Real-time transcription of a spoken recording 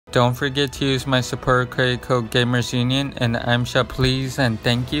Don't forget to use my support credit code GamersUnion in the Item Shop, please and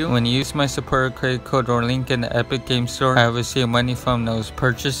thank you. When you use my support credit code or link in the Epic Game Store, I will receive money from those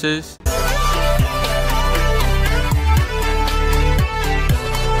purchases.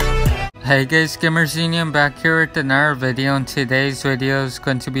 Hey guys, GamersUnion back here with another video, and today's video is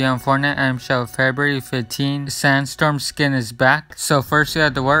going to be on Fortnite Item Shop February 15. SandStorm Skin is back. So first we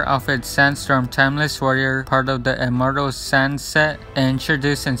have the war outfit Sandstorm Timeless Warrior, part of the Immortal Sand set,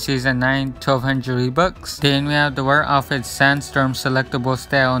 introduced in Season 9, 1200 V-Bucks. Then we have the war outfit Sandstorm Selectable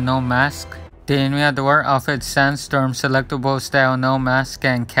Style No Mask. Then we have the war outfit Sandstorm Selectable Style No Mask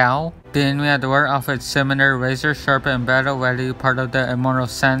and Cowl. Then we have the war outfit Scimitar Razor Sharp and Battle Ready, part of the Immortal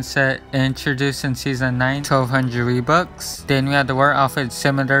Sand set, introduced in Season 9, 1200 V-Bucks. Then we have the war outfit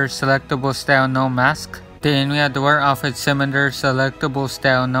Scimitar Selectable Style No Mask. Then we have the war outfit Scimitar Selectable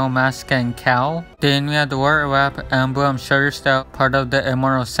Style No Mask and Cowl. Then we have the war wrap Emblem Shutter Style, part of the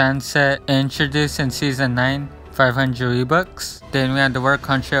Immortal Sand set, introduced in Season 9, 500 V-Bucks. Then we have the war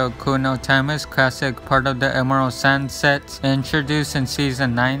Contrail Kuno Timeless Classic, part of the Emerald Sand set, introduced in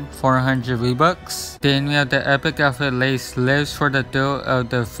Season 9, 400 V-Bucks. Then we have the Epic Outfit Lace Lives for the Thrill of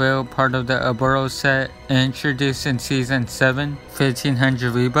the Fill, part of the Aboro set, introduced in Season 7,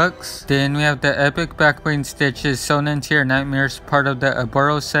 1500 V-Bucks. Then we have the Epic Backbling Stitches Sonen Tier Nightmares, part of the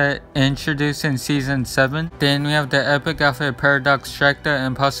Aboro set, introduced in Season 7. Then we have the Epic Outfit Paradox Strike the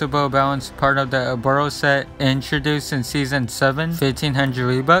Impossible Balance, part of the Aboro set, introduced in Season 7, 1500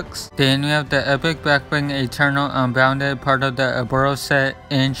 V-Bucks. Then we have the Epic Backbling Eternal Unbounded, part of the Aboro set,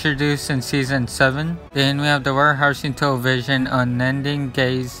 introduced in Season 7. Then we have the Warehousing Tool Vision Unending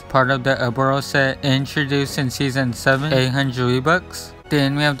Gaze, part of the Aboro set, introduced in Season 7, 800 V-Bucks.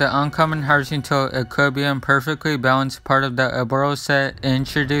 Then we have the Uncommon Housing Tool Equilibrium Perfectly Balanced, part of the Aboro set,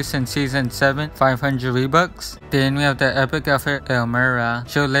 introduced in Season 7, 500 V-Bucks. Then we have the Epic Outfit Elmira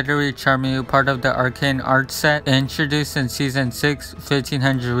She'll Literally Charm You, part of the Arcane Art set, introduced in Season 6,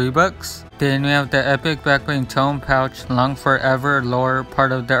 1500 V-Bucks. Then we have the Epic Backbling Tone Pouch Long Forever Lore,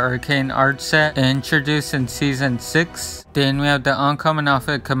 part of the Arcane Art set, introduced in Season 6. Then we have the Uncommon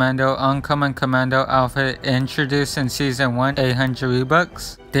Outfit Uncommon Commando Outfit, introduced in Season 1, 800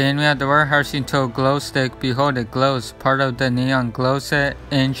 V-Bucks. Then we have the Warehousing Tool Glow Stick Behold It Glows, part of the Neon Glow set,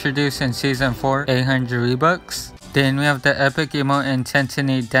 introduced in Season 4, 800 V-Bucks. Then we have the Epic Emote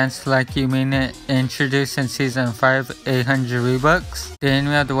Intensity Dance Like You Mean It, introduced in Season 5, 800 V-Bucks. Then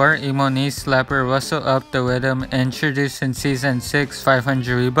we have the War Emo Knee Slapper Rustle Up the Rhythm, introduced in Season 6,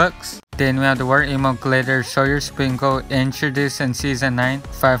 500 V-Bucks. Then we have the War Emo Glitter Show Your Sprinkle, introduced in Season 9,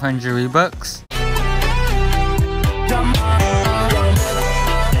 500 V-Bucks.